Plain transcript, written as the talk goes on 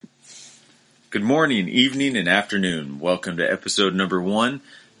Good morning, evening, and afternoon. Welcome to episode number 1.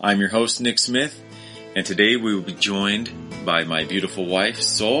 I'm your host, Nick Smith, and today we will be joined by my beautiful wife,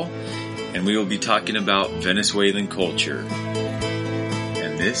 Sol, and we will be talking about Venezuelan culture.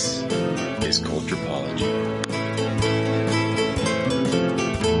 And this is Culturepology.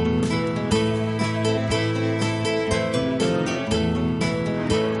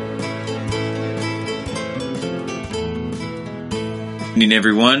 Good evening,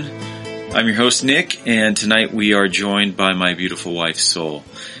 everyone. I'm your host, Nick, and tonight we are joined by my beautiful wife, Sol.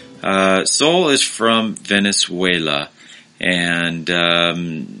 Sol is from Venezuela, and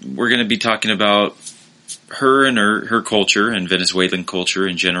we're going to be talking about her and her culture and Venezuelan culture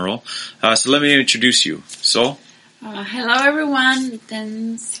in general. So let me introduce you. Sol? Hello, everyone.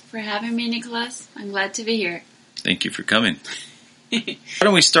 Thanks for having me, Nicholas. I'm glad to be here. Thank you for coming. Why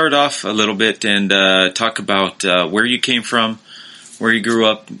don't we start off a little bit and talk about where you came from, where you grew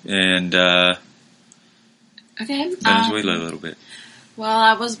up, and Okay. Venezuela a little bit. Well,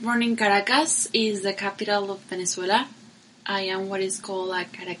 I was born in Caracas, is the capital of Venezuela. I am what is called a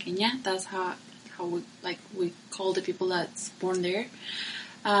Caraqueña. That's how we call the people that's born there.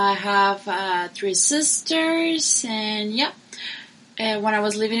 I have 3 sisters, and when I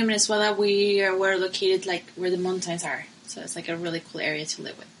was living in Venezuela, we were located like where the mountains are. So it's like a really cool area to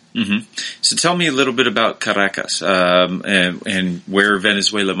live with. Mm-hmm. So tell me a little bit about Caracas and where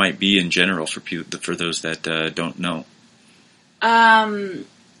Venezuela might be in general for those that don't know.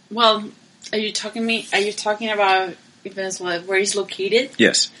 Well, are you talking about Venezuela, where it's located?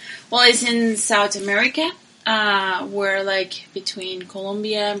 Yes. Well, it's in South America. We're like between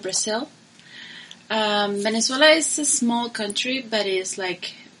Colombia and Brazil. Venezuela is a small country, but it's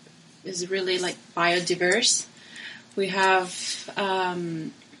really like biodiverse. We have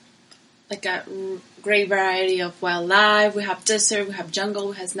like a great variety of wildlife. We have desert, we have jungle,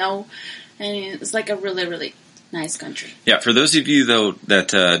 we have snow, and it's like a really, really nice country. Yeah, for those of you though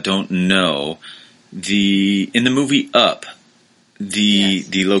that don't know, in the movie Up,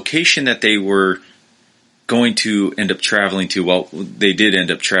 the location that they were going to end up traveling to, well, they did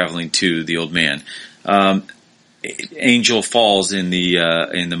end up traveling to the old man. Angel Falls in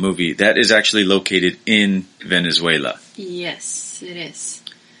the movie, that is actually located in Venezuela. Yes, it is.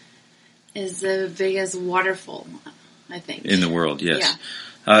 Is the biggest waterfall, I think, in the world. Yes.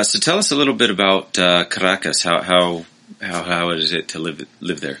 Yeah. So tell us a little bit about Caracas. How is it to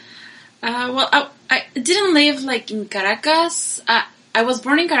live there? Well, I didn't live like in Caracas. I was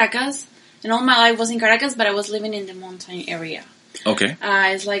born in Caracas, and all my life was in Caracas, but I was living in the mountain area. Okay.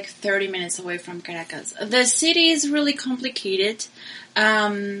 It's like 30 minutes away from Caracas. The city is really complicated.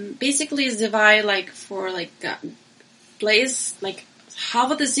 Basically, it's divided for place. Like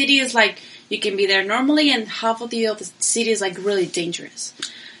half of the city is like you can be there normally, and half of the other city is like really dangerous.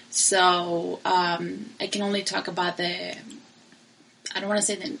 So I can only talk about I don't want to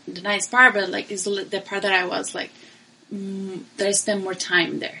say the nice part, but like it's the part that I was like that I spent more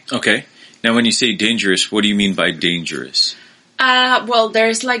time there. Okay. Now, when you say dangerous, what do you mean by dangerous? Well,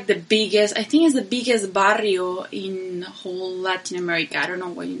 there's like I think it's the biggest barrio in whole Latin America. I don't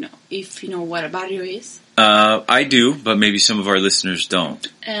know if you know what a barrio is. I do, but maybe some of our listeners don't.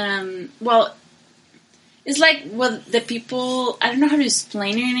 Well, it's like the people, I don't know how to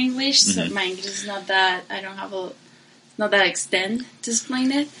explain it in English, so my English is not that, not that extent to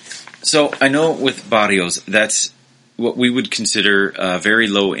explain it. So, I know with barrios, that's what we would consider very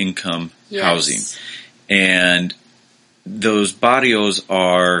low income housing. And those barrios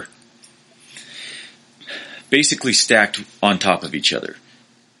are basically stacked on top of each other.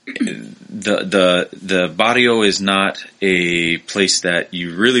 The barrio is not a place that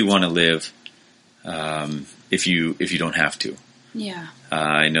you really want to live if you don't have to. Yeah.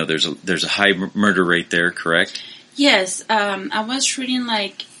 I know there's a high murder rate there, correct? Yes. I was reading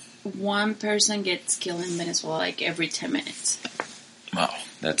like one person gets killed in Venezuela like every 10 minutes. Wow,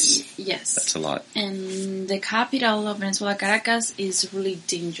 that's a lot. And the capital of Venezuela, Caracas, is really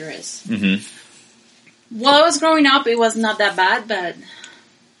dangerous. Mm-hmm. While I was growing up, it was not that bad, but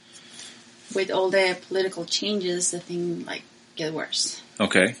with all the political changes, the thing get worse.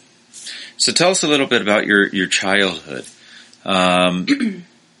 Okay, so tell us a little bit about your childhood. How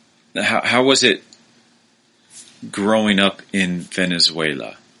was it growing up in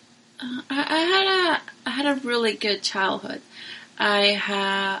Venezuela? I had a really good childhood. I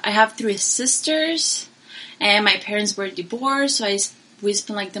have 3 sisters, and my parents were divorced, so we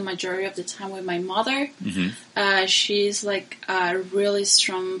spent like the majority of the time with my mother. Mm-hmm. She's like a really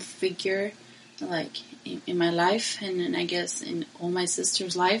strong figure, like in my life, and I guess in all my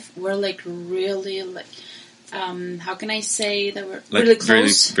sisters' life. We're like really like how can I say that we're Like really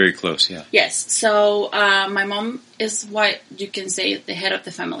close? Very close, yeah. Yes. So my mom is what you can say the head of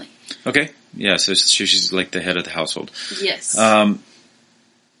the family. Okay. Yeah, so she's like the head of the household. Yes.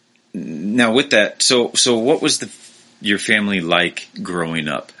 Now with that, so what was your family like growing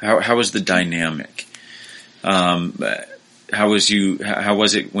up? How was the dynamic? How was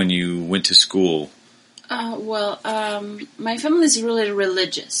it when you went to school? My family is really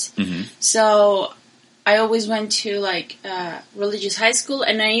religious. Mm-hmm. So I always went to like religious high school,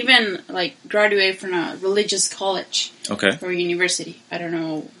 and I even like graduated from a religious college. Okay. Or university. I don't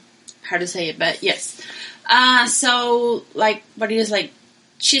know how to say it, but yes. So like, but it was like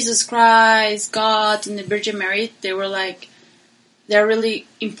Jesus Christ, God, and the Virgin Mary. They're really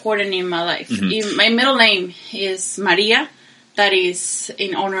important in my life. Mm-hmm. My middle name is Maria. That is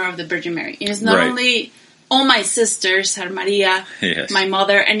in honor of the Virgin Mary. It is not only all my sisters are Maria, yes. my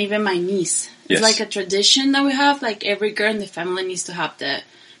mother, and even my niece. It's yes. like a tradition that we have. Like every girl in the family needs to have the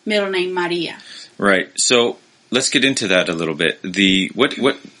middle name Maria. Right. So let's get into that a little bit.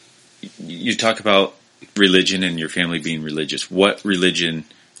 What you talk about religion and your family being religious. What religion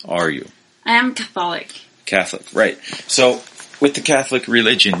are you? I am Catholic. Catholic, right. So with the Catholic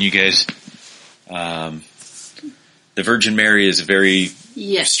religion, you guys, the Virgin Mary is a very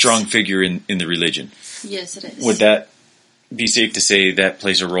strong figure in the religion. Yes, it is. Would that be safe to say that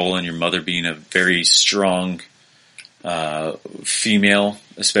plays a role in your mother being a very strong female,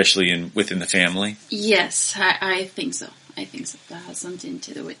 especially within the family? Yes, I think so. I think so. That has something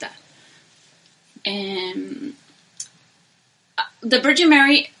to do with that. And the Virgin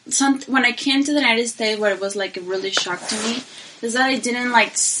Mary, when I came to the United States, what was like a really shock to me is that I didn't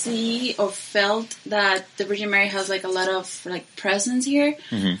like see or felt that the Virgin Mary has like a lot of like presence here.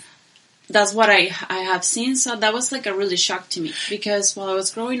 Mm-hmm. That's what I have seen. So that was like a really shock to me, because while I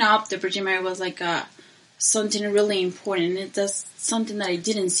was growing up, the Virgin Mary was like something really important. That's something that I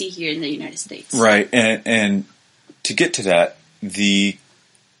didn't see here in the United States. Right, and to get to that, the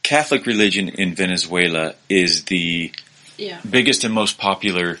Catholic religion in Venezuela is the biggest and most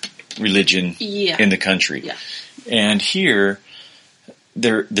popular religion in the country. Yeah. And here,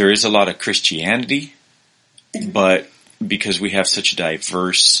 there is a lot of Christianity, but because we have such a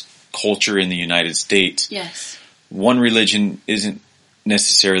diverse culture in the United States, yes, one religion isn't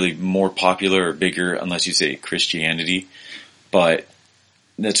necessarily more popular or bigger unless you say Christianity, but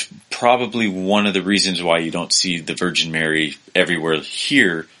that's probably one of the reasons why you don't see the Virgin Mary everywhere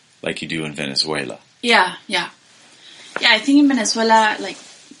here like you do in Venezuela. Yeah. I think in Venezuela, like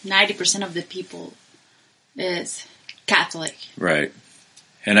 90% of the people is Catholic. Right.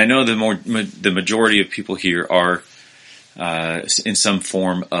 And I know the majority of people here are in some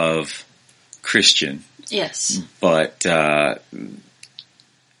form of Christian. Yes. But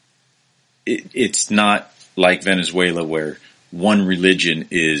it's not like Venezuela where one religion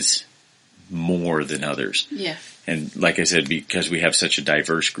is more than others. Yeah. And like I said, because we have such a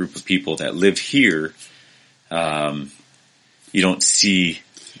diverse group of people that live here, you don't see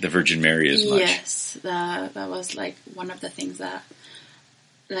the Virgin Mary as much. Yes, that was like one of the things that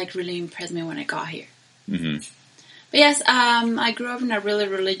like really impressed me when I got here. Mm-hmm. But yes, I grew up in a really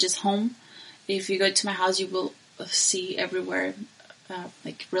religious home. If you go to my house, you will see everywhere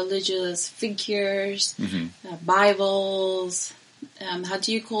like religious figures, Bibles. How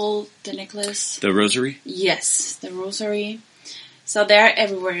do you call the necklace? The rosary? Yes, the rosary. So they're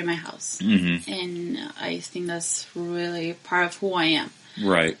everywhere in my house. Mm-hmm. And I think that's really part of who I am.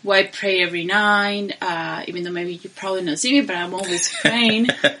 Right. Well, I pray every night, even though maybe you probably don't see me, but I'm always praying.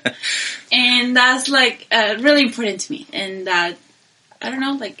 And that's like really important to me. And that, I don't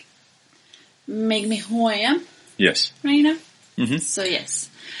know, like make me who I am. Yes. Right now. Mm-hmm. So yes.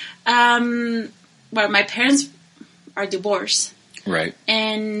 Well, my parents are divorced. Right.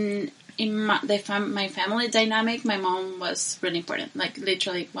 And in my family dynamic, my mom was really important. Like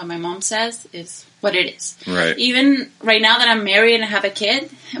literally what my mom says is what it is. Right. Even right now that I'm married and have a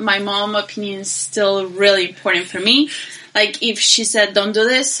kid, my mom's opinion is still really important for me. Like if she said don't do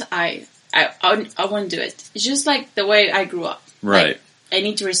this, I won't do it. It's just like the way I grew up. Right. Like, I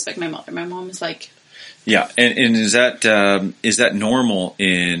need to respect my mother. My mom is like... Yeah, and is that normal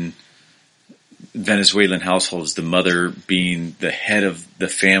in Venezuelan households, the mother being the head of the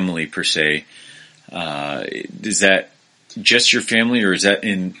family per se? Is that just your family, or is that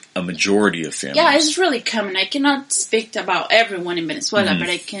in a majority of families? Yeah, it's really common. I cannot speak about everyone in Venezuela, but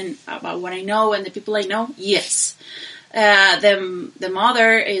I can about what I know and the people I know. Yes, the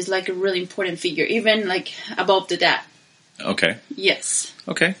mother is like a really important figure, even like above the dad. Okay. Yes.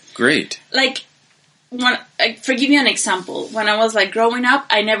 Okay. Great. Like forgive me an example. When I was like growing up,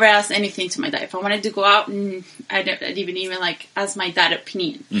 I never asked anything to my dad. If I wanted to go out, I didn't even like ask my dad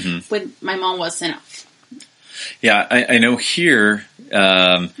opinion. With my mom was enough. Yeah, I know here,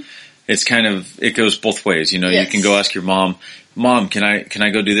 it's kind of, it goes both ways. You know, Yes. you can go ask your mom, can I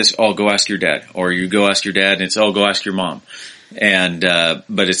go do this? Oh, go ask your dad. Or you go ask your dad and it's, oh, go ask your mom. And,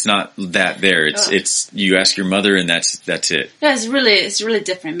 but it's not that there. It's, you ask your mother and that's it. Yeah, it's really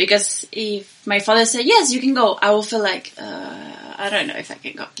different because if my father said, yes, you can go, I will feel like, I don't know if I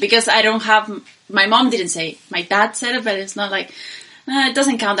can go because I don't have, my mom didn't say it. My dad said it, but it's not like, it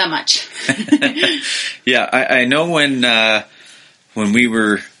doesn't count that much. Yeah, I know when we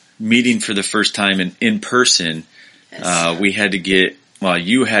were meeting for the first time in person, Yes. we had to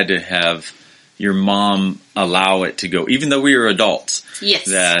you had to have your mom allow it to go, even though we were adults. Yes.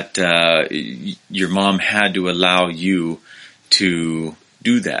 That your mom had to allow you to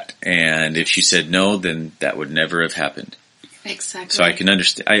do that, and if she said no, then that would never have happened. Exactly. So I can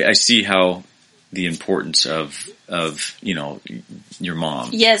understand. I see how the importance of your mom.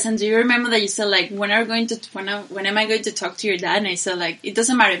 Yes, and do you remember that you said like when am I going to talk to your dad? And I said like it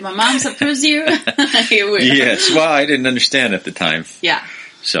doesn't matter if my mom approves you. You will. Yes. Well, I didn't understand at the time. Yeah.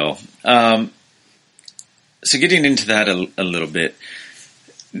 So, so getting into that a little bit,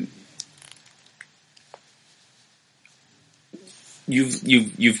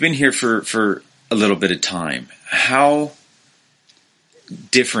 you've been here for a little bit of time. How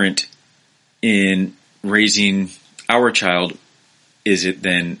different in raising our child is it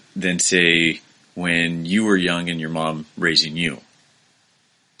than say when you were young and your mom raising you?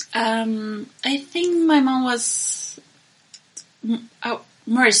 I think my mom was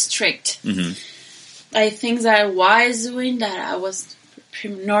more strict. Mm-hmm. Like things that I was doing that I was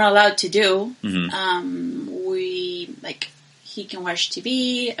not allowed to do. Mm-hmm. We like he can watch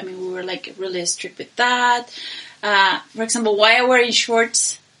TV. I mean, we were like really strict with that. For example, why I wear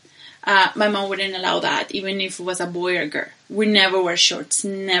shorts. My mom wouldn't allow that, even if it was a boy or girl. We never wear shorts,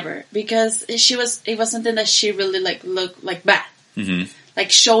 never, because it was something that she really like looked like bad,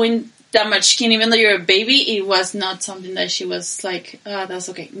 like showing that much skin. Even though you're a baby, it was not something that she was like, that's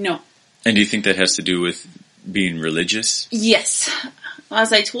okay. No. And do you think that has to do with being religious? Yes,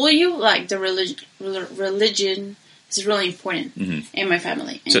 as I told you, like the religion is really important in my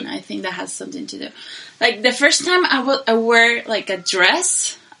family, and I think that has something to do. Like the first time I wear like a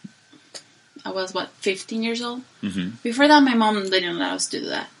dress. I was, 15 years old? Mm-hmm. Before that, my mom didn't allow us to do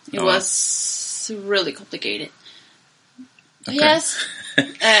that. It was really complicated. Okay. Yes,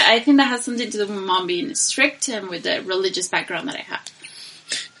 I think that has something to do with my mom being strict and with the religious background that I have.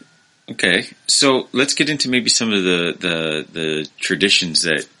 Okay, so let's get into maybe some of the traditions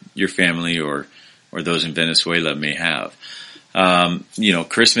that your family or those in Venezuela may have.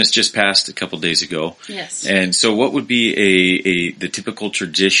 Christmas just passed a couple days ago. Yes. And so what would be the typical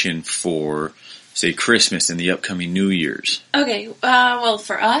tradition for, say, Christmas and the upcoming New Year's? Okay. Well,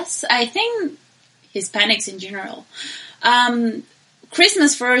 for us, I think Hispanics in general,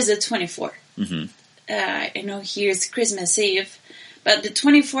 Christmas for us is the 24th. Mm-hmm. I know here's Christmas Eve, but the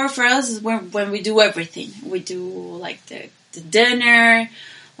 24th for us is when we do everything. We do like the dinner,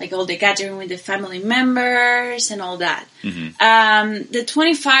 like all the gathering with the family members and all that. Mm-hmm. The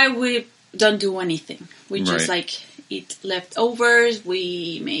 25 we don't do anything. We just like eat leftovers.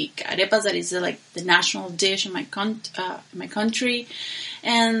 We make arepas, that is like the national dish in my country,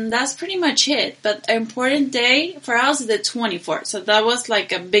 and that's pretty much it. But an important day for us is the 24th. So that was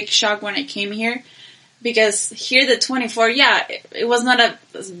like a big shock when I came here, because here the 24th, it was not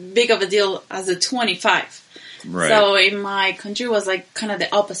as big of a deal as the 25. Right. So in my country it was like kind of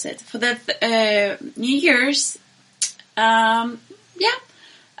the opposite. For the New Year's,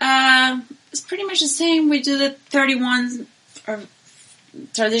 it's pretty much the same. We do the 31 or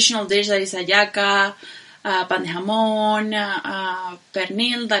traditional dish, that is hallaca, pan de jamón,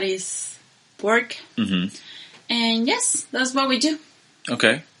 pernil, that is pork. Mm-hmm. And yes, that's what we do.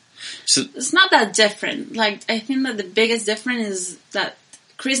 Okay. So it's not that different. Like, I think that the biggest difference is that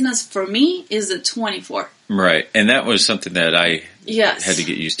Christmas for me is the 24th. Right. And that was something that I had to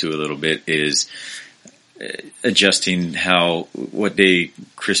get used to a little bit, is adjusting what day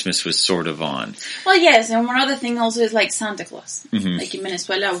Christmas was sort of on. Well, yes, and one other thing also is like Santa Claus. Mm-hmm. Like in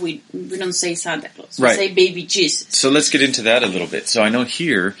Venezuela, we don't say Santa Claus. We say Baby Jesus. So let's get into that a little bit. So I know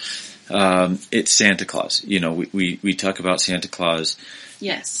here, it's Santa Claus. You know, we talk about Santa Claus.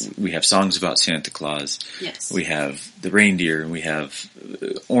 Yes. We have songs about Santa Claus. Yes. We have the reindeer, and we have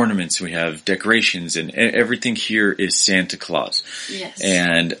ornaments, we have decorations, and everything here is Santa Claus. Yes.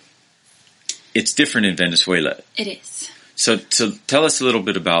 And it's different in Venezuela. It is. So tell us a little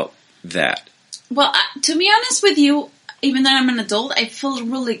bit about that. Well, to be honest with you, even though I'm an adult, I feel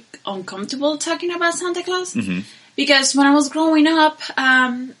really uncomfortable talking about Santa Claus. Mm-hmm. Because when I was growing up,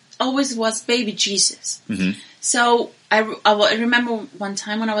 always was baby Jesus. Mm-hmm. So I remember one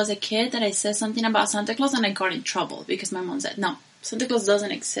time when I was a kid that I said something about Santa Claus and I got in trouble because my mom said, no, Santa Claus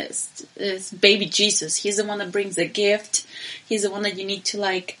doesn't exist. It's baby Jesus. He's the one that brings the gift. He's the one that you need to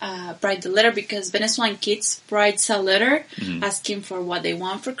write the letter, because Venezuelan kids write a letter asking for what they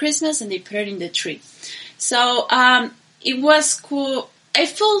want for Christmas and they put it in the tree. So it was cool. I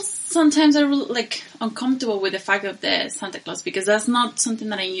feel sometimes I'm really, uncomfortable with the fact of the Santa Claus because that's not something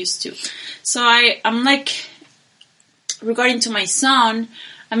that I'm used to. So I'm regarding to my son,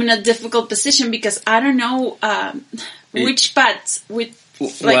 I'm in a difficult position because I don't know which paths with.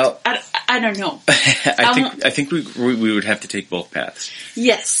 I don't know. I think we would have to take both paths.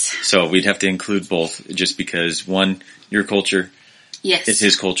 Yes. So we'd have to include both, just because one, your culture, yes, is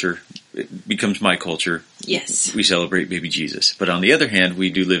his culture. It becomes my culture. Yes. We celebrate baby Jesus. But on the other hand, we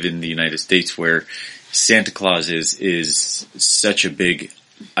do live in the United States where Santa Claus is such a big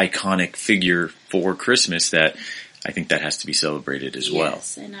iconic figure for Christmas that I think that has to be celebrated as well.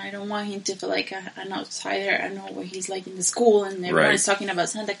 Yes, and I don't want him to feel like an outsider. I know where he's in the school and everyone is talking about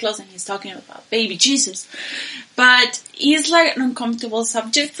Santa Claus and he's talking about baby Jesus. But it's an uncomfortable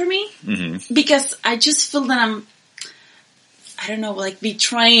subject for me because I just feel that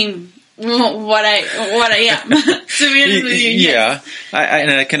betraying what I am. To be honest with you, yeah,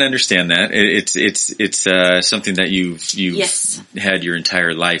 I can understand that. It's something that you've had your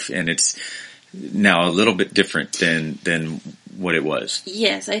entire life, and it's now a little bit different than what it was.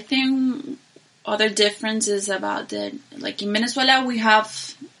 Yes, I think other difference is about in Venezuela we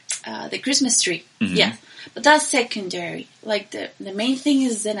have the Christmas tree. Mm-hmm. Yeah. But that's secondary. The main thing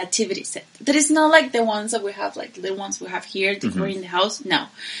is the nativity set. That is not the ones that we have, the ones we have here decorating the house. No.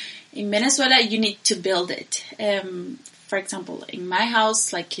 In Venezuela, you need to build it. For example, in my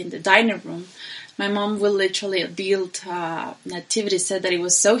house, in the dining room, my mom will literally build a nativity set that it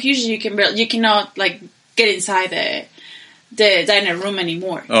was so huge you cannot get inside the dining room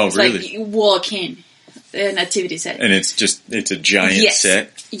anymore. Oh, it's really? You walk in. The nativity set. And it's a giant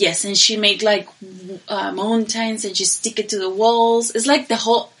set? Yes, and she made mountains and she stick it to the walls. It's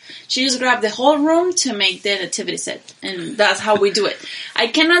she just grabbed the whole room to make the nativity set. And that's how we do it. I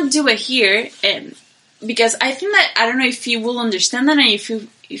cannot do it here because I think that, I don't know if you will understand that and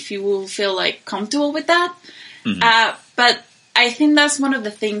if you will feel comfortable with that. Mm-hmm. But I think that's one of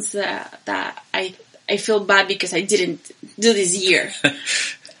the things that I feel bad because I didn't do this year.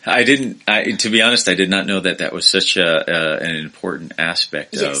 To be honest, I did not know that was such an important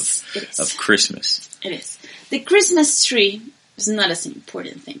aspect of Christmas. It is. The Christmas tree is not as an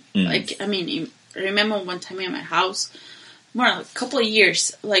important thing. I remember one time in my house, a couple of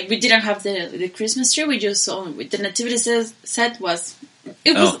years, we didn't have the Christmas tree. We just saw the nativity set was.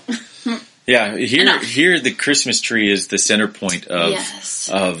 Yeah, here the Christmas tree is the center point of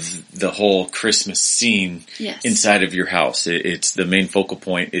the whole Christmas scene inside of your house. It's the main focal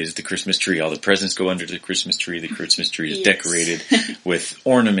point is the Christmas tree. All the presents go under the Christmas tree. The Christmas tree is decorated with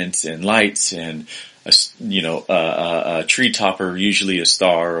ornaments and lights and a tree topper, usually a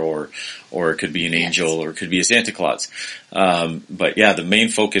star, or it could be an angel, or it could be a Santa Claus. But yeah, the main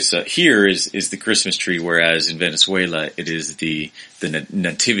focus here is the Christmas tree, whereas in Venezuela it is the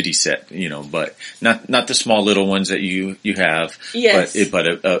nativity set. But not the small little ones that you have, but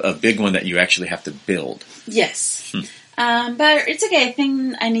a big one that you actually have to build. Yes, but it's okay. I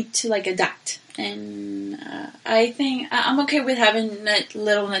think I need to adapt. And I think I'm okay with having a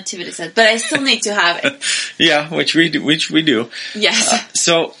little nativity set, but I still need to have it. Yeah, which we do. Yes.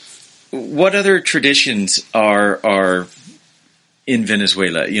 So, what other traditions are in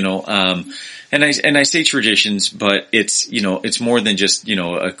Venezuela? And I say traditions, but it's more than just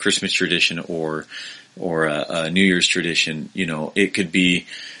a Christmas tradition or a New Year's tradition. It could be.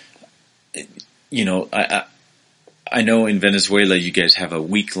 I know in Venezuela you guys have a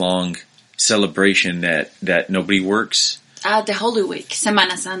week-long celebration that nobody works. The Holy Week,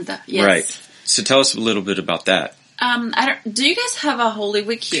 Semana Santa. Yes. Right. So tell us a little bit about that. Do you guys have a Holy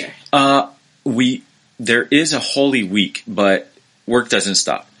Week here? There is a Holy Week, but work doesn't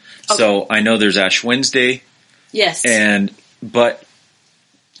stop. Okay. So I know there's Ash Wednesday. Yes. But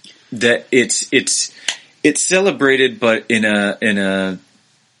that it's celebrated, but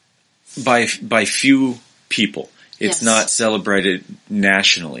by few people. It's not celebrated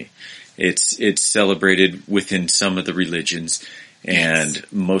nationally. It's celebrated within some of the religions, and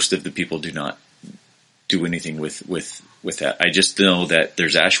most of the people do not do anything with that. I just know that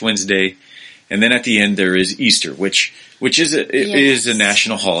there's Ash Wednesday, And then at the end there is Easter, which is is a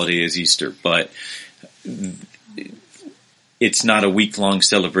national holiday as Easter, but it's not a week-long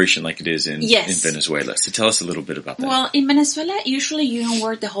celebration like it is in Venezuela. So tell us a little bit about that. Well, in Venezuela, usually you don't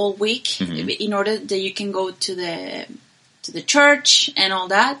work the whole week in order that you can go to the church and all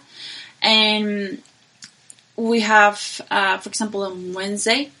that. And we have, for example, on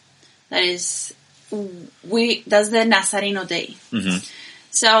Wednesday, that's the Nazareno Day.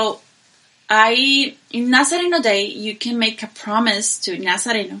 So in Nazareno Day, you can make a promise to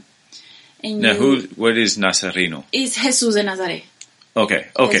Nazareno. And now, what is Nazareno? It's Jesus de Nazaret. Okay.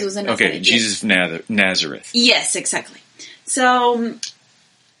 Jesus de Nazaret, yes. Jesus of Nazareth. Yes, exactly. So,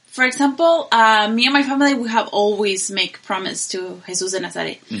 for example, me and my family, we have always make promise to Jesus de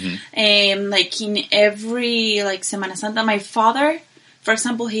Nazaret. Like in every Semana Santa, my father, for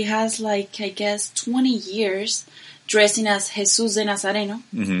example, he has I guess 20 years dressing as Jesus de Nazareno.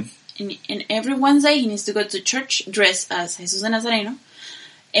 And every Wednesday he needs to go to church dressed as Jesus de Nazareno.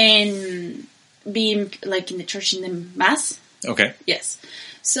 And being in the church in the mass. Okay. Yes.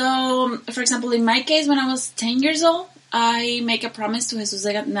 So, for example, in my case, when I was 10 years old, I make a promise to Jesus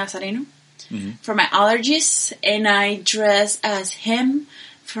de Nazareno for my allergies, and I dress as him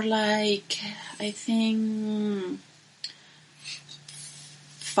for I think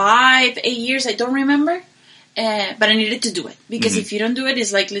 5, 8 years. I don't remember. But I needed to do it because if you don't do it,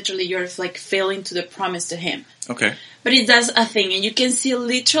 it's literally you're failing to the promise to him. Okay. But it does a thing, and you can see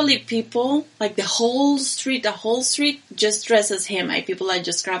literally people, the whole street just dress as him. People that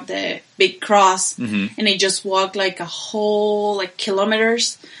just grab the big cross and they just walk a whole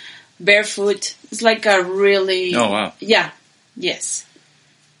kilometers barefoot. It's a really... Oh, wow. Yeah. Yes.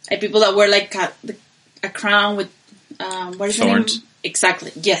 People that wear a crown with... what is thorns? The name?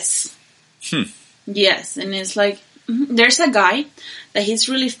 Exactly. Yes. Yes. And it's there's a guy that he's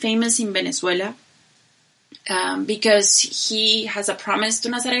really famous in Venezuela. Because he has a promise to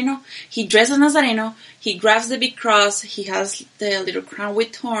Nazareno. He dresses Nazareno. He grabs the big cross. He has the little crown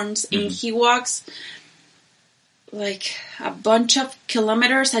with thorns. And he walks a bunch of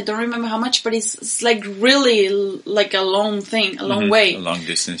kilometers. I don't remember how much, but it's really a long thing, a long way. A long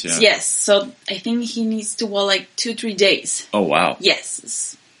distance, yeah. Yes. So I think he needs to walk 2-3 days. Oh, wow.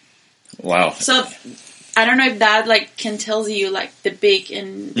 Yes. Wow. So I don't know if that can tell you the big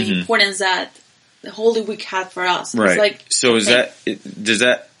and the importance that the Holy Week had for us. Right. So is that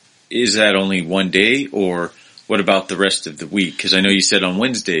only one day, or what about the rest of the week? Because I know you said on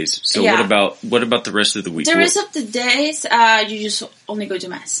Wednesdays. So what about the rest of the week? The rest of the days, you just only go to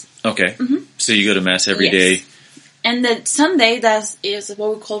Mass. Okay. So you go to Mass every day. And the Sunday, that is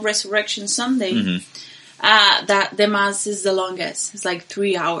what we call Resurrection Sunday. That the Mass is the longest. It's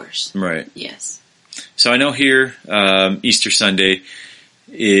 3 hours. Right. Yes. So I know here, Easter Sunday,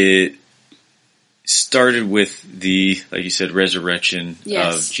 it started with like you said, resurrection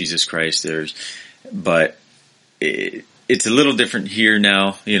of Jesus Christ. But it's a little different here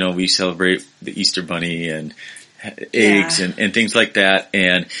now. We celebrate the Easter Bunny and eggs and things like that.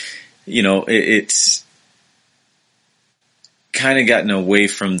 And, it's kind of gotten away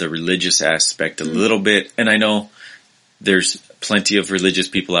from the religious aspect a little bit. And I know there's plenty of religious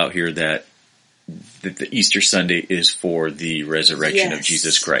people out here that the Easter Sunday is for the resurrection of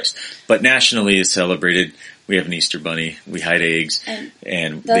Jesus Christ. But nationally it's celebrated. We have an Easter bunny. We hide eggs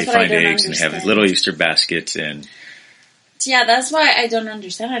and they find eggs and have little Easter baskets. And yeah, that's why I don't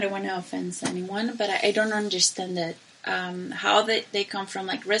understand. I don't want to offend anyone, but I don't understand that. How they come from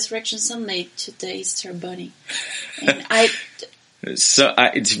Resurrection Sunday to the Easter bunny. And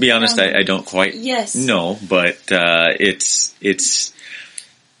to be honest, I don't quite know, but it's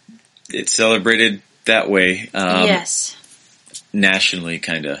celebrated that way. Nationally,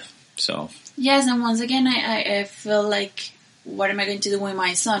 kind of. So. Yes, and once again, I feel what am I going to do with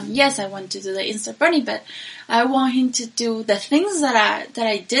my son? Yes, I want to do the Easter bunny, but I want him to do the things that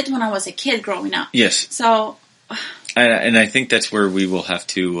I did when I was a kid growing up. Yes. So. And I think that's where we will have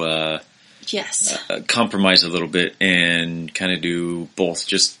to compromise a little bit and kind of do both,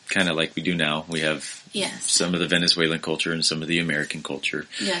 just kind of like we do now. We have some of the Venezuelan culture and some of the American culture.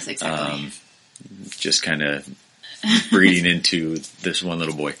 Yes, exactly. Just kind of breeding into this one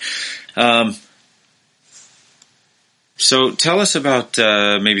little boy. So tell us about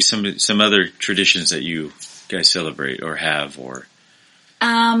maybe some other traditions that you guys celebrate or have, or...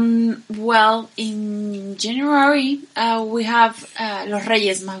 Well, in January, we have, Los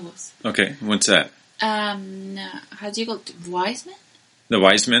Reyes Magos. Okay, what's that? How do you call it? Wise men? The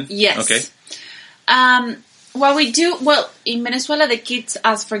wise men? Yes. Okay. What we do, in Venezuela, the kids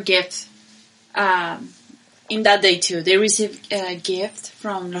ask for gifts, in that day too. They receive a gift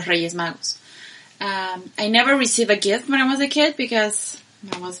from Los Reyes Magos. I never received a gift when I was a kid because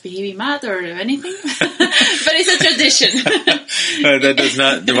I was behaving mad or anything. But it's a tradition. That does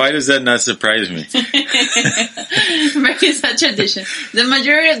not. Why does that not surprise me? But it's a tradition. The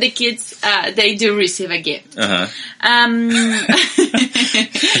majority of the kids, they do receive a gift.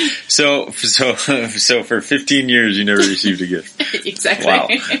 So for 15 years, you never received a gift. Exactly. Wow.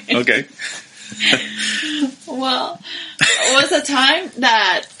 Okay. Well, it was a time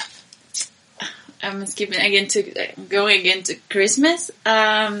that I'm going again to Christmas.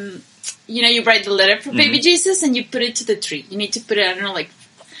 You write the letter for baby Jesus and you put it to the tree. You need to put it,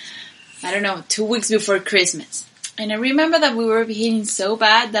 2 weeks before Christmas. And I remember that we were behaving so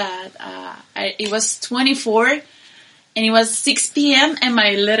bad that it was 24 and it was 6 p.m. and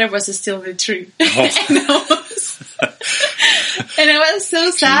my letter was still in the tree. Oh. And I was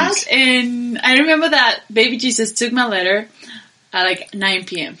so sad. Jeez. And I remember that baby Jesus took my letter at like 9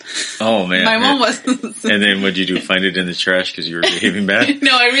 p.m. Oh, man. My mom was... And then what'd you do? Find it in the trash because you were behaving bad?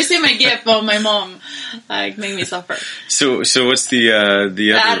 No, I received my gift, but my mom made me suffer. So what's the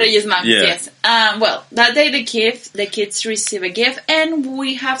other... Reyes Magos, yes. Well, that day the kids receive a gift, and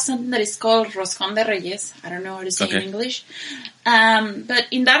we have something that is called Roscón de Reyes. I don't know how to say in English. But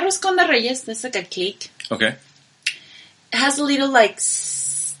in that Roscón de Reyes, there's like a cake. Okay. It has a little like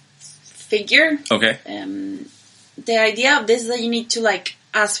figure. Okay. The idea of this is that you need to like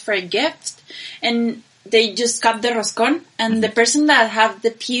ask for a gift, and they just cut the roscón, and the person that have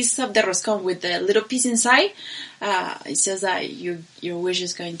the piece of the roscón with the little piece inside, it says that your wish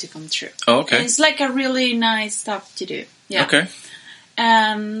is going to come true. Oh, okay. And it's like a really nice stuff to do. Yeah. Okay.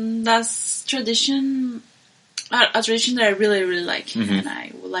 That's tradition. A tradition that I really, really like, and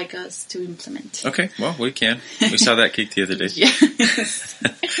I would like us to implement. Okay, well, we can. We saw that cake the other day. Yes.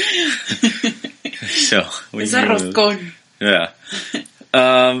 So it's a roscón. Yeah.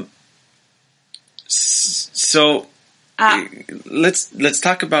 So let's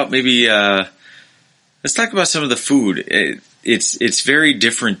talk about maybe let's talk about some of the food. It's very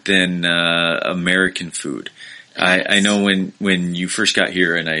different than American food. Yes. I know when you first got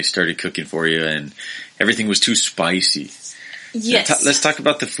here and I started cooking for you and everything was too spicy. Yes. Let's talk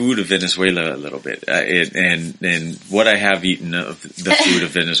about the food of Venezuela a little bit. And what I have eaten of the food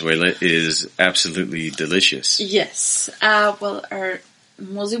of Venezuela is absolutely delicious. Yes. Well, our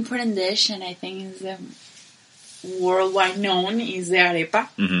most important dish, and I think is worldwide known, is the arepa.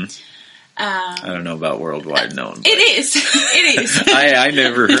 Mm-hmm. I don't know about worldwide known. It is. It is. I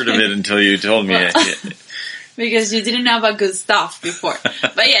never heard of it until you told me it. Because you didn't know about good stuff before.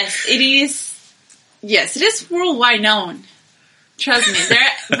 But yes, it is. Yes, it is worldwide known. Trust me, there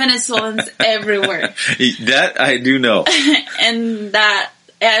are Venezuelans everywhere. That I do know. And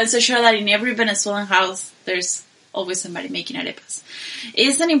I'm so sure that in every Venezuelan house, there's always somebody making arepas.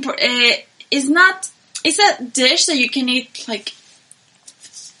 It's a dish that you can eat like,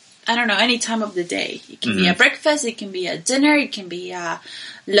 I don't know, any time of the day. It can be a breakfast, it can be a dinner, it can be a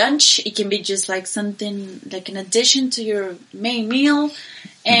lunch, it can be just like something like an addition to your main meal.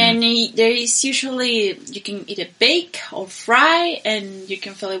 And there is usually, you can eat it bake or fry, and you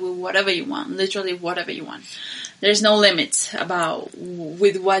can fill it with whatever you want, literally whatever you want. There's no limits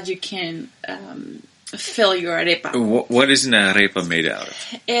with what you can fill your arepa. What is an arepa made out of?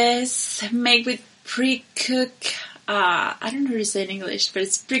 It's made with pre-cooked, I don't know how to say in English, but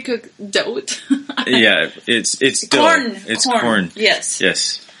it's pre-cooked dough. Yeah, it's corn. Dough. It's corn. Yes.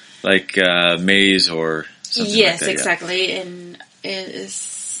 Yes. Like maize or something like that. Yes, exactly. Yeah. And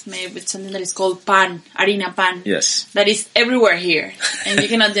it's made with something that is called pan, harina pan. Yes. That is everywhere here, and you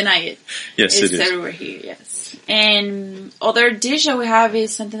cannot deny it. Yes, it is. It's everywhere here, yes. And other dish that we have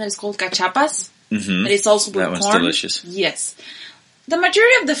is something that is called cachapas. Mm-hmm. That is also with corn. That one's delicious. Yes. The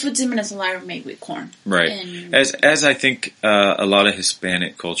majority of the foods in Venezuela are made with corn. Right. And as I think a lot of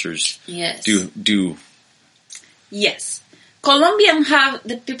Hispanic cultures do. Yes.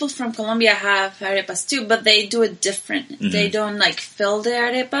 The people from Colombia have arepas too, but they do it different. Mm-hmm. They don't like fill the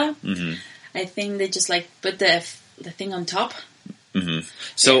arepa. Mm-hmm. I think they just like put the thing on top. Mm-hmm.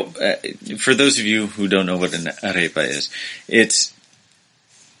 So, for those of you who don't know what an arepa is, it's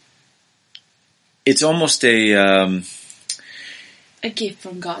almost a gift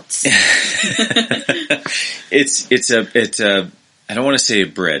from God. It's a I don't want to say a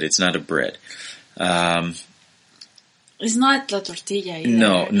bread. It's not a bread. It's not la tortilla either.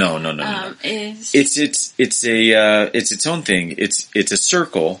 No. It's its own thing. It's a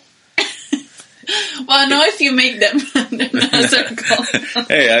circle. Well, no, if you make them, they're not a circle.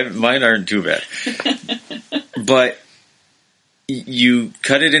 Hey, mine aren't too bad. But you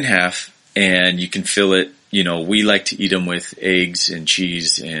cut it in half, and you can fill it. You know, we like to eat them with eggs and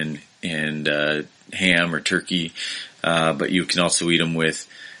cheese and and ham or turkey, but you can also eat them with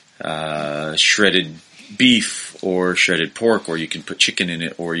shredded beef or shredded pork, or you can put chicken in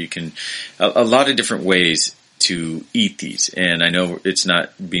it, or you can a lot of different ways to eat these. And I know it's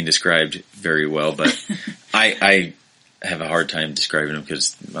not being described very well, but I have a hard time describing them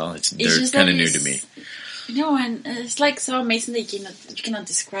because, well, they're kind of new to me. No, and it's like so amazing that you cannot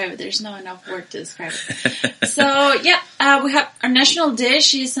describe it. There's no enough word to describe it. So yeah, we have our national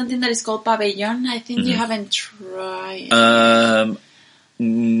dish is something that is called pabellón. I think you haven't tried.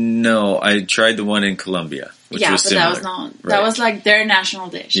 No, I tried the one in Colombia, which was similar. That was like their national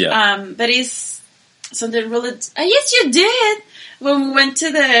dish. Yeah. But it's something really. Yes, you did. When we went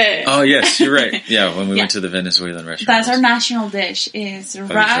to the... Oh, yes, you're right. Yeah, when we went to the Venezuelan restaurant. That's our national dish. Is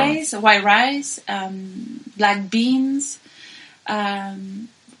rice, white rice, black beans,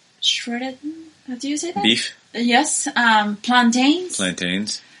 shredded... How do you say that? Beef. Yes. Plantains.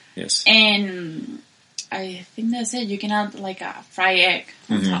 Plantains, yes. And I think that's it. You can add like a fried egg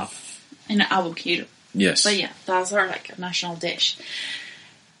on top. And an avocado. Yes. But yeah, that's our like national dish.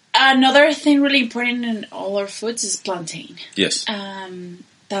 Another thing really important in all our foods is plantain. Yes.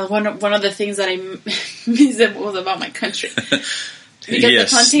 That's one of the things that I miss the most about my country. Because the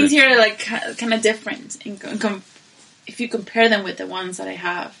plantains here are like kind of different if you compare them with the ones that I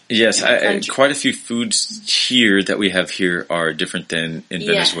have. Yes, quite a few foods here that we have here are different than in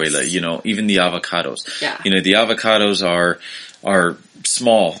Venezuela. You know, even the avocados. Yeah. You know, the avocados are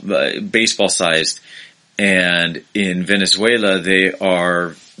small, baseball sized, and in Venezuela they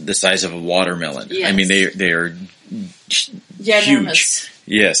are the size of a watermelon. Yes. I mean, they are huge.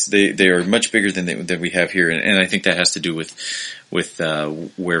 Yes, they are much bigger than we have here, and I think that has to do with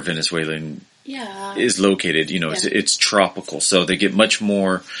where Venezuela is located. You know, it's tropical, so they get much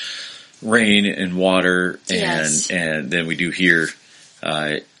more rain and water, and than we do here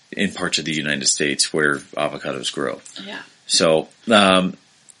in parts of the United States where avocados grow. Yeah. So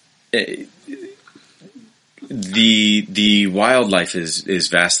the wildlife is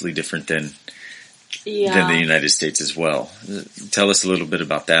vastly different than the United States as well. Tell us a little bit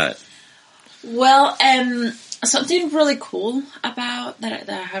about that. Well, something really cool about that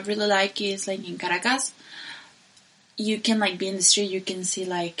I really like is like in Caracas, you can like be in the street, you can see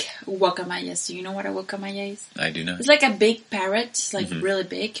like guacamayas. Do you know what a guacamaya is? I do not. It's like a big parrot, it's like really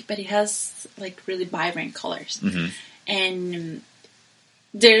big, but it has like really vibrant colors. And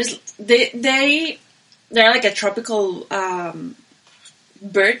they're like a tropical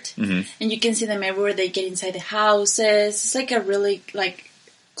bird, and you can see them everywhere. They get inside the houses. It's like a really like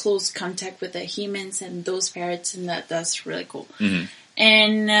close contact with the humans and those parrots, and that's really cool.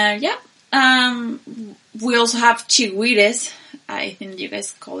 And we also have chigüires. I think you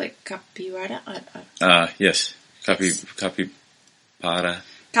guys call it capybara. Yes, capybara.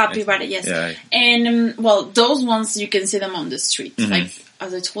 Capybara, yes. Yeah. And well, those ones you can see them on the street. Like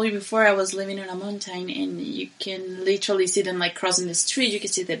as I told you before, I was living on a mountain, and you can literally see them like crossing the street. You can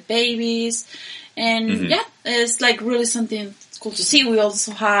see the babies, and it's like really something cool to see. We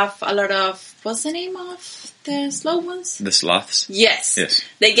also have a lot of, what's the name of the slow ones? The sloths? Yes. Yes.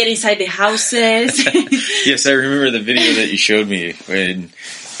 They get inside the houses. Yes, I remember the video that you showed me when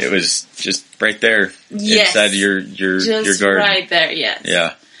it was just right there inside your garden. Right there, yes.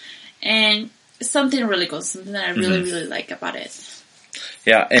 Yeah. And it's something really cool, something that I really, really like about it.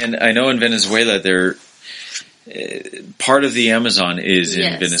 Yeah, and I know in Venezuela, part of the Amazon is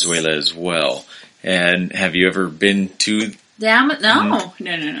in Venezuela as well. And have you ever been to the Amazon?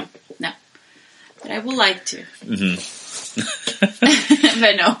 No. But I would like to.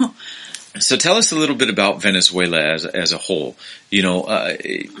 But no. So tell us a little bit about Venezuela as a whole. You know,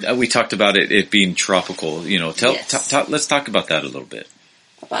 we talked about it being tropical. You know, let's talk about that a little bit.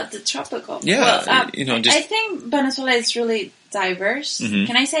 About the tropical. Yeah, well, I think Venezuela is really diverse.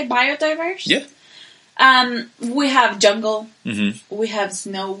 Can I say biodiverse? Yeah. We have jungle. We have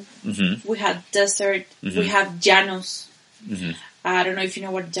snow. We have desert. We have llanos. I don't know if you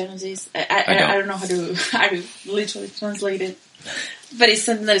know what llanos is. I don't know how to literally translate it. But it's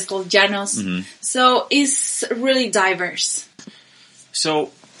something that is called llanos. So it's really diverse.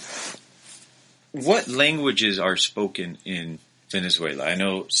 So what languages are spoken in Venezuela? I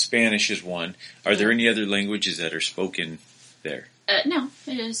know Spanish is one. Are there any other languages that are spoken there? No,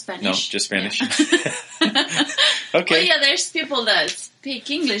 it is Spanish. No, just Spanish? Yeah. Okay. Well, yeah, there's people that speak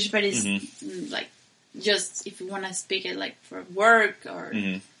English, but it's like just if you want to speak it like for work or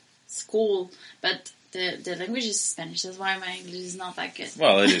school. But the language is Spanish. That's why my English is not that good.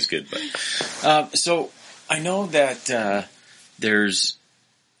 Well, it is good. But so I know that there's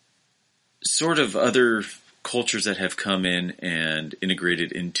sort of other cultures that have come in and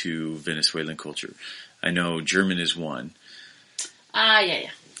integrated into Venezuelan culture. I know German is one. Yeah.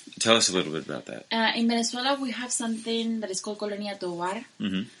 Tell us a little bit about that. In Venezuela, we have something that is called Colonia Tovar.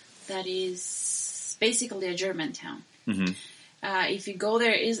 Mm-hmm. That is basically a German town. Mm-hmm. If you go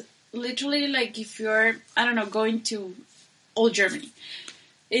there, is literally like if you're, I don't know, going to old Germany.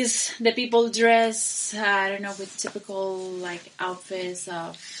 Is the people dress, I don't know, with typical like outfits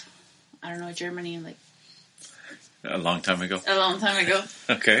of, I don't know, Germany, like A long time ago.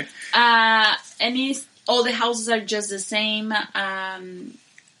 Okay. And all the houses are just the same. I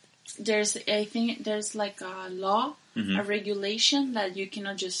think there's like a law, a regulation that you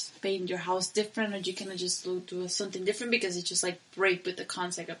cannot just paint your house different, or you cannot just do something different, because it just like break with the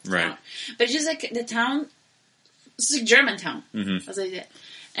concept of the town. But it's just like the town, it's a German town, as I said.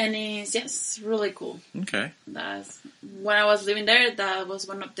 And it's just really cool. Okay. When I was living there, that was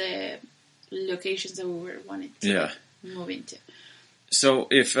one of the locations that we were wanting to move into. So,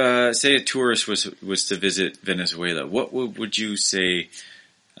 if say a tourist was to visit Venezuela, what would you say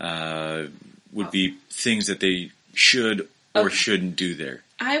would be things that they should or shouldn't do there?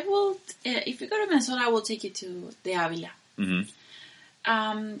 I will, if you go to Venezuela, I will take you to the Avila. Mm-hmm.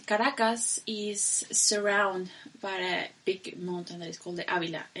 Caracas is surrounded by a big mountain that is called the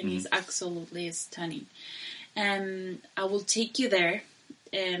Avila, and it's absolutely stunning. I will take you there.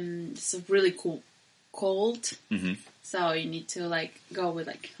 It's really cold. Mm-hmm. So you need to like go with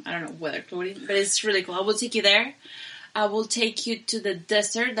like, I don't know, weather clothing, but it's really cool. I will take you there. I will take you to the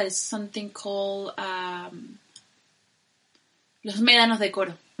desert. That is something called Los Médanos de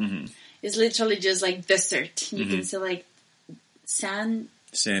Coro. Mm-hmm. It's literally just like desert. You can see like sand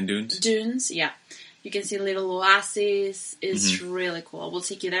dunes. Yeah, you can see little oases. It's really cool. I will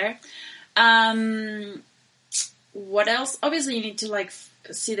take you there. What else? Obviously, you need to like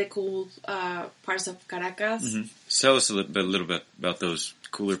see the cool parts of Caracas. Mm-hmm. Tell us a little bit about those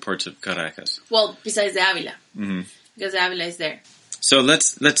cooler parts of Caracas. Well, besides the Avila, because the Avila is there. So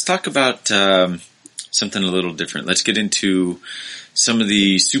let's talk about something a little different. Let's get into some of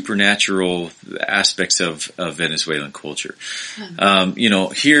the supernatural aspects of Venezuelan culture.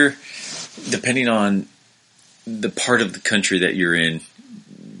 Here, depending on the part of the country that you're in,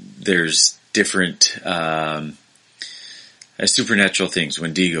 there's different supernatural things: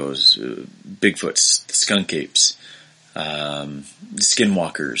 Wendigos, Bigfoots, skunk apes,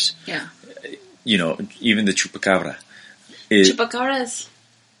 skinwalkers. Yeah. Even the chupacabra. Chupacabras.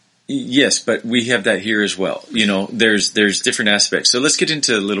 Yes, but we have that here as well. There's different aspects. So let's get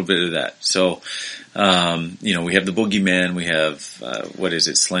into a little bit of that. So, we have the boogeyman, we have,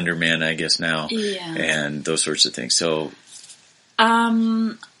 Slender Man, I guess now. Yeah. And those sorts of things. So.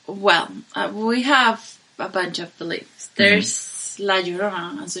 We have a bunch of beliefs. There's La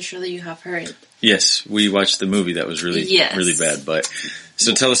Llorona. I'm so sure that you have heard. Yes, we watched the movie. That was really bad. But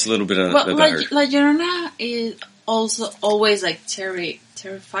so tell us a little bit about her. La Llorona is also always like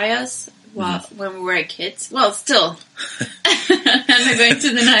terrify us when we were kids. Well, still, I'm not going to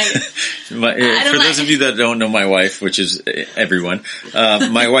deny it. For those of you that don't know my wife, which is everyone,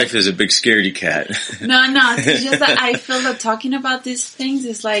 my wife is a big scaredy cat. No, it's just that I feel that talking about these things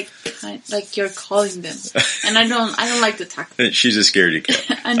is like you're calling them, and I don't like to talk. She's a scaredy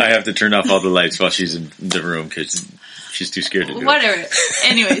cat. I have to turn off all the lights while she's in the room because she's too scared to do it. Whatever.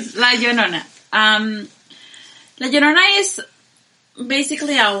 Anyways, La Llorona. La Llorona is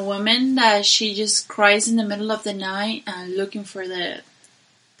basically a woman that she just cries in the middle of the night looking for the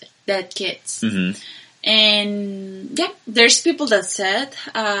dead kids. Mm-hmm. And there's people that said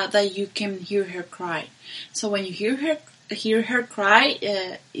that you can hear her cry. So when you hear her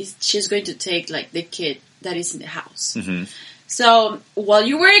cry, she's going to take like the kid that is in the house. Mm-hmm. So while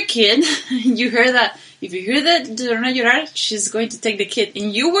you were a kid, you heard that if you hear that Llorona llorar, she's going to take the kid,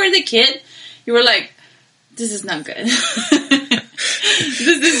 and you were the kid, you were like, this is not good. This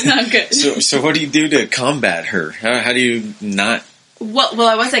is not good. So what do you do to combat her? How do you not? Well,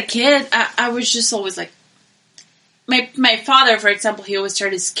 I was a kid. I was just always like, my father, for example, he always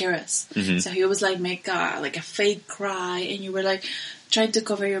tried to scare us. Mm-hmm. So he always like make a fake cry, and you were like trying to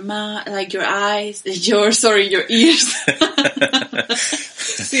cover your mouth, like your eyes, your ears.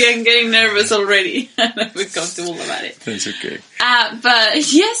 See, I'm getting nervous already. I'm not comfortable about it. That's okay. But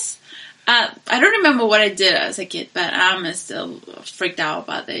yes. I don't remember what I did as a kid, but I'm still freaked out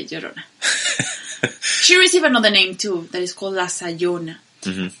about the Llorona. She received another name too, that is called La Sayona.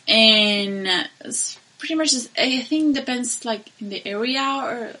 Mm-hmm. And it's pretty much, I think depends like in the area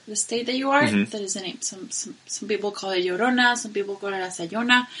or the state that you are, that is the name. Some people call it Llorona, some people call it La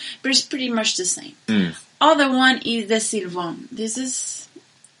Sayona, but it's pretty much the same. Mm. Other one is the Silvón. This is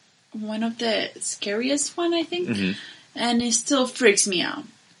one of the scariest one, I think. Mm-hmm. And it still freaks me out.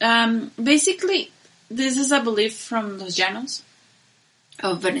 Basically, this is a belief from Los Llanos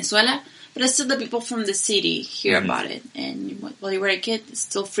of Venezuela, but still the people from the city hear about it. And while you were a kid, it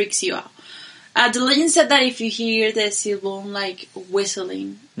still freaks you out. The legend said that if you hear the silbón like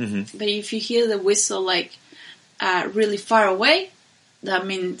whistling, but if you hear the whistle like really far away, that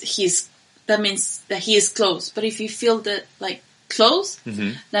means that he is close. But if you feel that like close,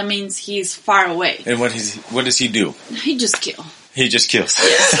 that means he's far away. And what does he do? He just kills. He just kills.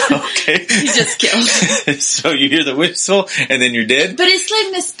 Okay. He just kills. So you hear the whistle and then you're dead? But it's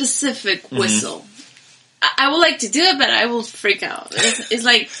like a specific whistle. I would like to do it, but I will freak out. It's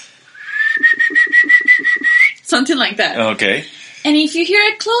like something like that. Okay. And if you hear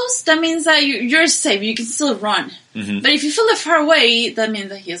it close, that means that you're safe. You can still run. But if you feel it far away, that means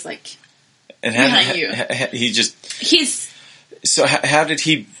that he's like behind you. So how did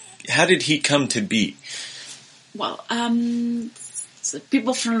he come to be? Well, so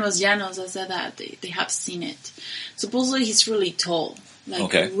people from Los Llanos said that they have seen it. Supposedly he's really tall,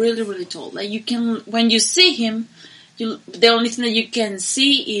 like really, really tall. Like you can, when you see him, the only thing that you can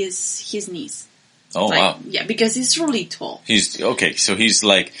see is his knees. Oh, like, wow. Yeah, because he's really tall. He's okay. So he's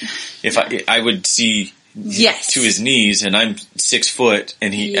like, if I would see to his knees, and I'm 6 foot,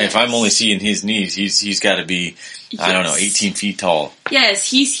 and if I'm only seeing his knees, he's got to be, I don't know, 18 feet tall. Yes,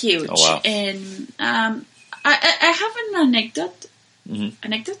 he's huge. Oh, wow. And I have an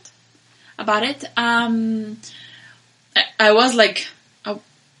anecdote about it. I was like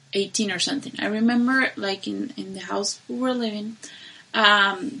 18 or something. I remember like in the house we were living,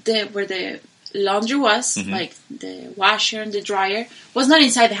 where the laundry was, like the washer and the dryer, was not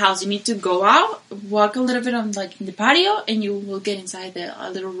inside the house. You need to go out, walk a little bit on like in the patio, and you will get inside a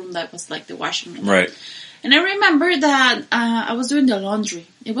little room that was like the washing room. Right. And I remember that I was doing the laundry.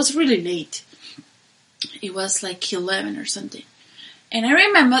 It was really late. It was like 11 or something. And I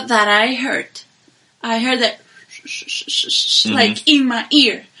remember that I heard that like in my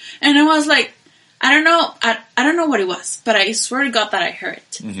ear. And I was like, I don't know what it was, but I swear to God that I heard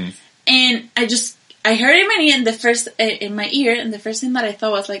it. And I heard it in my ear, and the first thing that I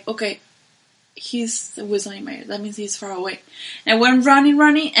thought was like, okay, he's whistling in my ear. That means he's far away. And I went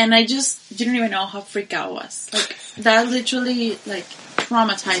running, and I just didn't even know how freaked out I was. Like, that literally, like,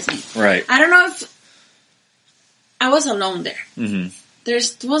 traumatized me. Right. I don't know if I was alone there. There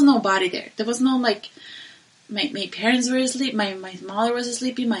was nobody there. There was no, like, my parents were asleep, my mother was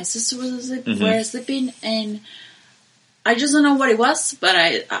sleeping, my sister was were sleeping, and I just don't know what it was, but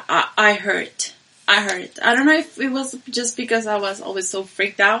I heard it. I don't know if it was just because I was always so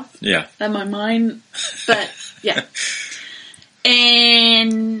freaked out. Yeah. That my mind, but yeah.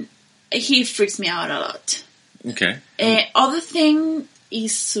 And he freaks me out a lot. Okay. Other thing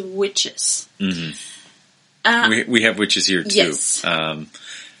is witches. We have witches here too. Yes.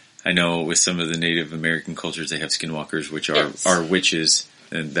 I know with some of the Native American cultures, they have skinwalkers, which are witches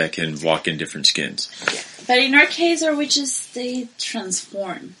and that can walk in different skins. Yeah. But in our case, our witches, they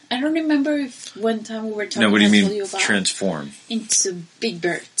transform. I don't remember if one time we were talking about... No, what do you mean transform? Into big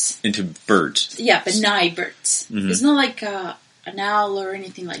birds. Into birds? Yeah, but night birds. It's not like an owl or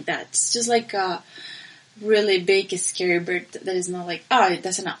anything like that. It's just like a really big, scary bird that is not like, oh,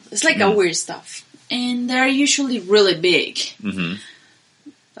 that's an owl. It's like a weird stuff. And they're usually really big.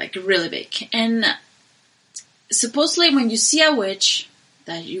 Like really big. And supposedly when you see a witch,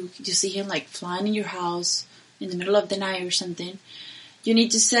 that you see him like flying in your house in the middle of the night or something, you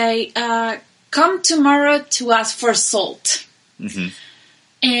need to say, come tomorrow to ask for salt.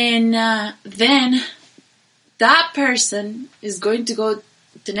 And then that person is going to go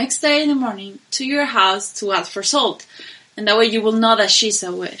the next day in the morning to your house to ask for salt. And that way you will know that she's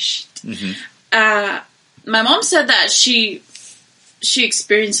a witch. My mom said that she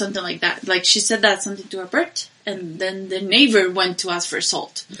experienced something like that. Like she said that something to her bird, and then the neighbor went to ask for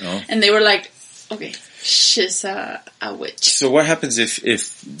salt. And they were like, okay, she's a witch. So what happens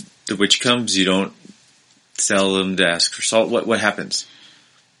if the witch comes, you don't tell them to ask for salt? What happens?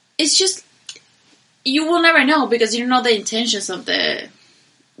 It's just, you will never know because you don't know the intentions of the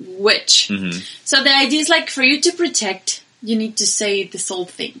witch. So the idea is like for you to protect, you need to say the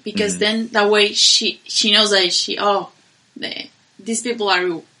salt thing, because then that way she knows that these people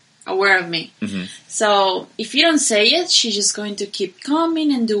are aware of me. So if you don't say it, she's just going to keep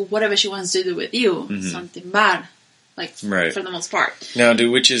coming and do whatever she wants to do with you. Something bad. Like, for the most part. Now,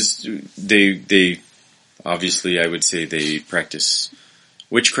 do witches, they obviously, I would say they practice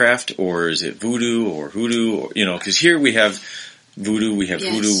witchcraft, or is it voodoo or hoodoo? Or, because here we have voodoo, we have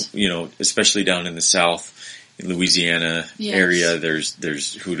hoodoo, especially down in the South. Louisiana Yes. area,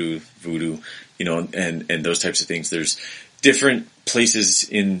 there's hoodoo, voodoo, and those types of things. There's different places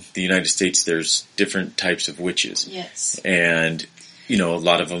in the United States. There's different types of witches. Yes. And, a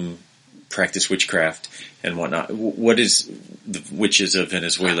lot of them practice witchcraft and whatnot. What is the witches of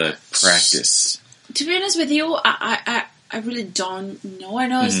Venezuela practice? To be honest with you, I really don't know. I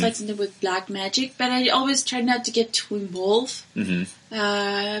know it's like something with black magic, but I always try not to get too involved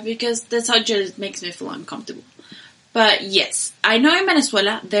because the subject makes me feel uncomfortable. But yes, I know in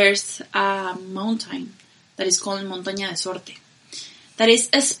Venezuela there's a mountain that is called Montaña de Sorte that is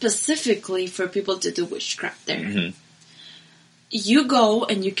specifically for people to do witchcraft there. Mm-hmm. You go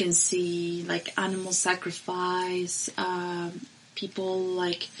and you can see like animal sacrifice, people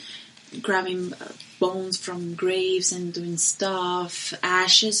like grabbing bones from graves and doing stuff.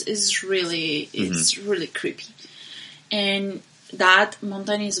 Ashes is really, it's really creepy. And that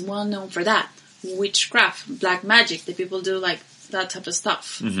mountain is well known for that. Witchcraft, black magic, that people do like that type of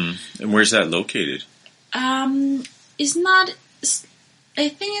stuff. Mm-hmm. And where's that located? It's not, I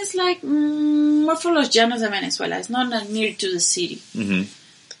think it's like more for Los Llanos de Venezuela. It's not near to the city. Mm-hmm.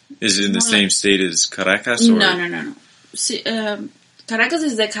 Is it in the same state as Caracas? Or? No. See, Caracas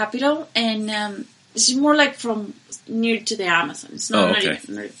is the capital, and it's more like from near to the Amazon. It's not, okay.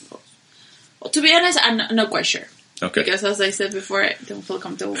 not even close. Well, to be honest, I'm not quite sure. Okay. Because as I said before, I don't feel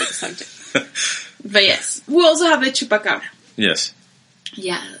comfortable with the subject. But yes, we also have the chupacabra. Yes.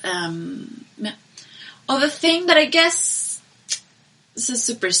 Yeah. Other thing that I guess is a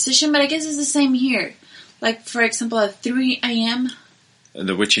superstition, but I guess it's the same here. Like, for example, at 3 a.m.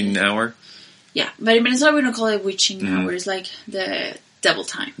 The witching hour? Yeah, but in Venezuela we don't call it witching hour. It's like the devil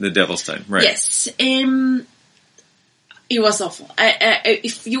time. The devil's time, right. Yes. It was awful.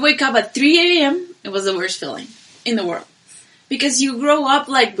 If you wake up at 3 a.m., it was the worst feeling in the world. Because you grow up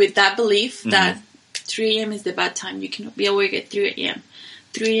like with that belief that 3 a.m. is the bad time. You cannot be awake at 3 a.m.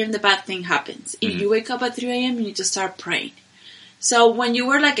 3 a.m. the bad thing happens. If you wake up at 3 a.m., you need to start praying. So when you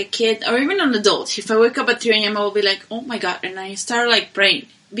were like a kid, or even an adult, if I wake up at 3 a.m., I will be like, oh my God, and I start like praying.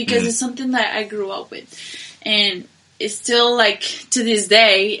 Because it's something that I grew up with. And it's still like, to this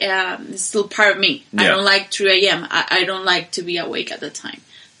day, it's still part of me. Yeah. I don't like 3 a.m. I don't like to be awake at that time.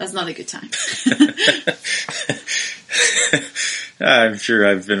 That's not a good time. I'm sure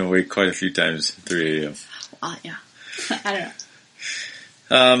I've been awake quite a few times at 3 a.m. Yeah. I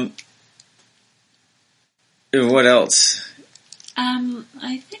don't know. What else?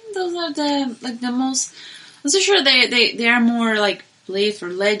 I think those are the most, I'm so sure they are more like beliefs or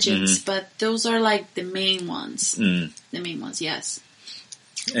legends, but those are like the main ones. The main ones, yes.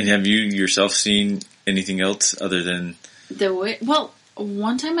 And have you yourself seen anything else other than the witch? Well,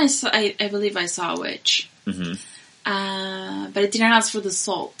 one time I believe I saw a witch, but I didn't ask for the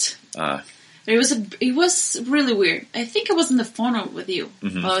salt. It was really weird. I think I was on the phone with you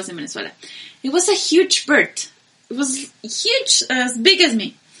while I was in Venezuela. It was a huge bird. It was huge, as big as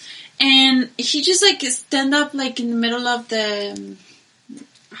me, and he just like stand up like in the middle of the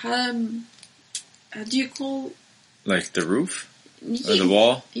how do you call, like the roof or the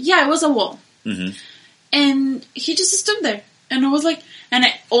wall? Yeah, it was a wall, and he just stood there, and I was like, and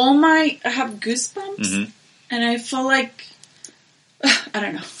I have goosebumps, and I felt like I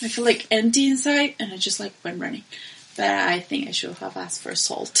don't know, I feel like empty inside, and I just like went running. But I think I should have asked for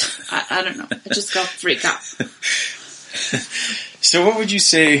salt. I don't know. I just got freaked out. So what would you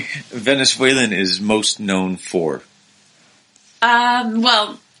say Venezuelan is most known for?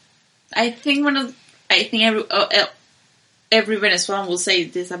 Well, I think every Venezuelan will say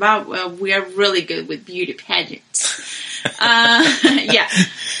this about, we are really good with beauty pageants. Yeah.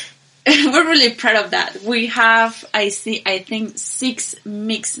 We're really proud of that. We have, I think 6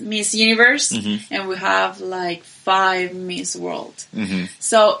 Miss Universe, and we have like 5 Miss World.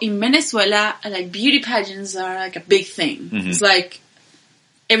 So in Venezuela, like beauty pageants are like a big thing. It's like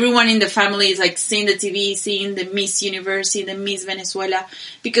everyone in the family is like seeing the TV, seeing the Miss Universe, seeing the Miss Venezuela,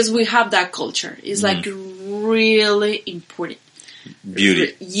 because we have that culture. It's like really important.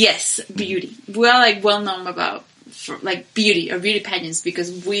 Beauty. Yes, beauty. We are like well known about for like beauty or beauty pageants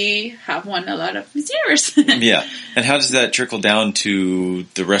because we have won a lot of Miss Universe. Yeah. And how does that trickle down to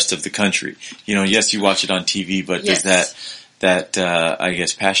the rest of the country? Yes, you watch it on TV, but does that I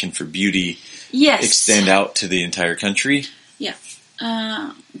guess passion for beauty extend out to the entire country? Yeah.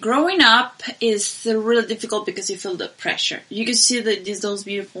 Growing up is really difficult because you feel the pressure. You can see those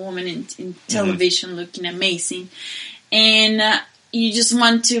beautiful women in television looking amazing, and you just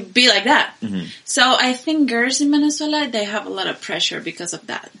want to be like that. So I think girls in Venezuela, they have a lot of pressure because of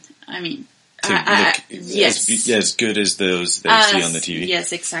that. I mean, yes, as good as those they see on the TV.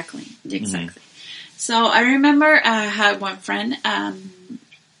 Yes, exactly. So I remember I had one friend.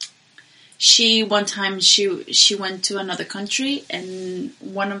 She one time she went to another country, and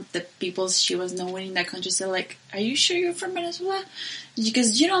one of the people she was knowing in that country said, like, "Are you sure you're from Venezuela?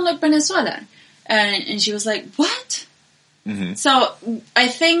 Because you don't look Venezuelan." And she was like, "What?" Mm-hmm. So I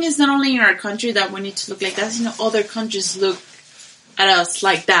think it's not only in our country that we need to look like that. You know, other countries look at us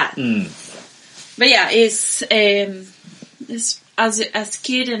like that. But yeah, it's as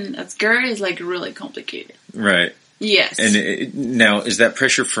kid and as girl is like really complicated. Right. Yes. And now, is that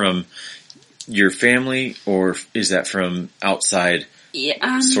pressure from your family, or is that from outside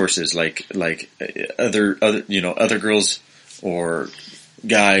sources, like other other girls or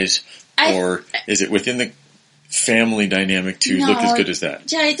guys, or is it within the family dynamic to look as good as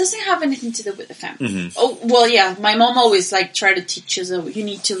that? Yeah, it doesn't have anything to do with the family. Mm-hmm. Oh, well, yeah, my mom always like try to teach us that you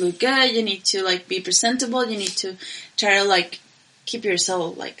need to look good, you need to like be presentable, you need to try to like keep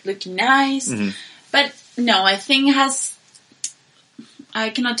yourself like looking nice. Mm-hmm. But no, I think I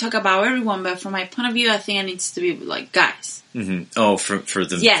cannot talk about everyone, but from my point of view, I think it needs to be like guys. Mm-hmm. Oh, for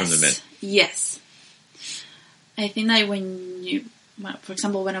the men. Yes. I think that for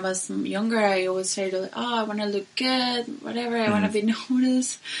example, when I was younger, I always said, I want to look good, whatever, I want to be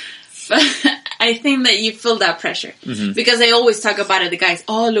noticed. But I think that you feel that pressure. Mm-hmm. Because they always talk about it, the guys,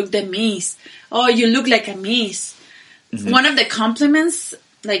 look, the miss. Oh, you look like a miss. Mm-hmm. One of the compliments,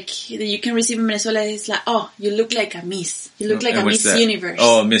 like, that you can receive in Venezuela is like, you look like a miss. You look like a Miss Universe.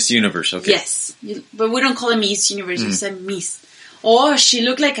 Oh, Miss Universe, okay. Yes. But we don't call it Miss Universe, you say Miss. Oh, she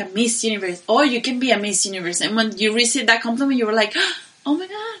looked like a Miss Universe. Oh, you can be a Miss Universe. And when you received that compliment, you were like, oh my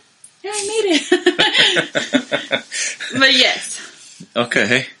God, yeah, I made it. But yes.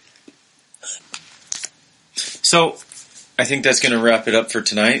 Okay. So, I think that's going to wrap it up for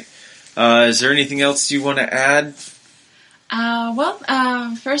tonight. Is there anything else you want to add?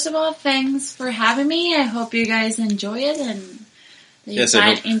 First of all, thanks for having me. I hope you guys enjoy it and that you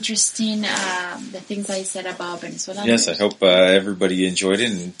find interesting the things I said about Venezuela. Yes, I hope everybody enjoyed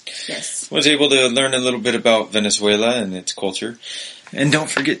it and was able to learn a little bit about Venezuela and its culture. And don't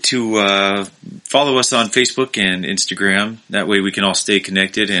forget to follow us on Facebook and Instagram. That way we can all stay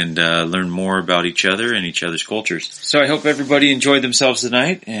connected and learn more about each other and each other's cultures. So I hope everybody enjoyed themselves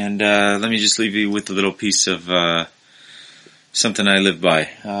tonight. And let me just leave you with a little piece of something I live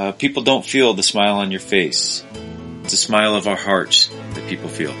by. People don't feel the smile on your face. It's a smile of our hearts that people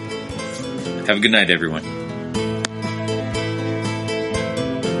feel. Have a good night, everyone.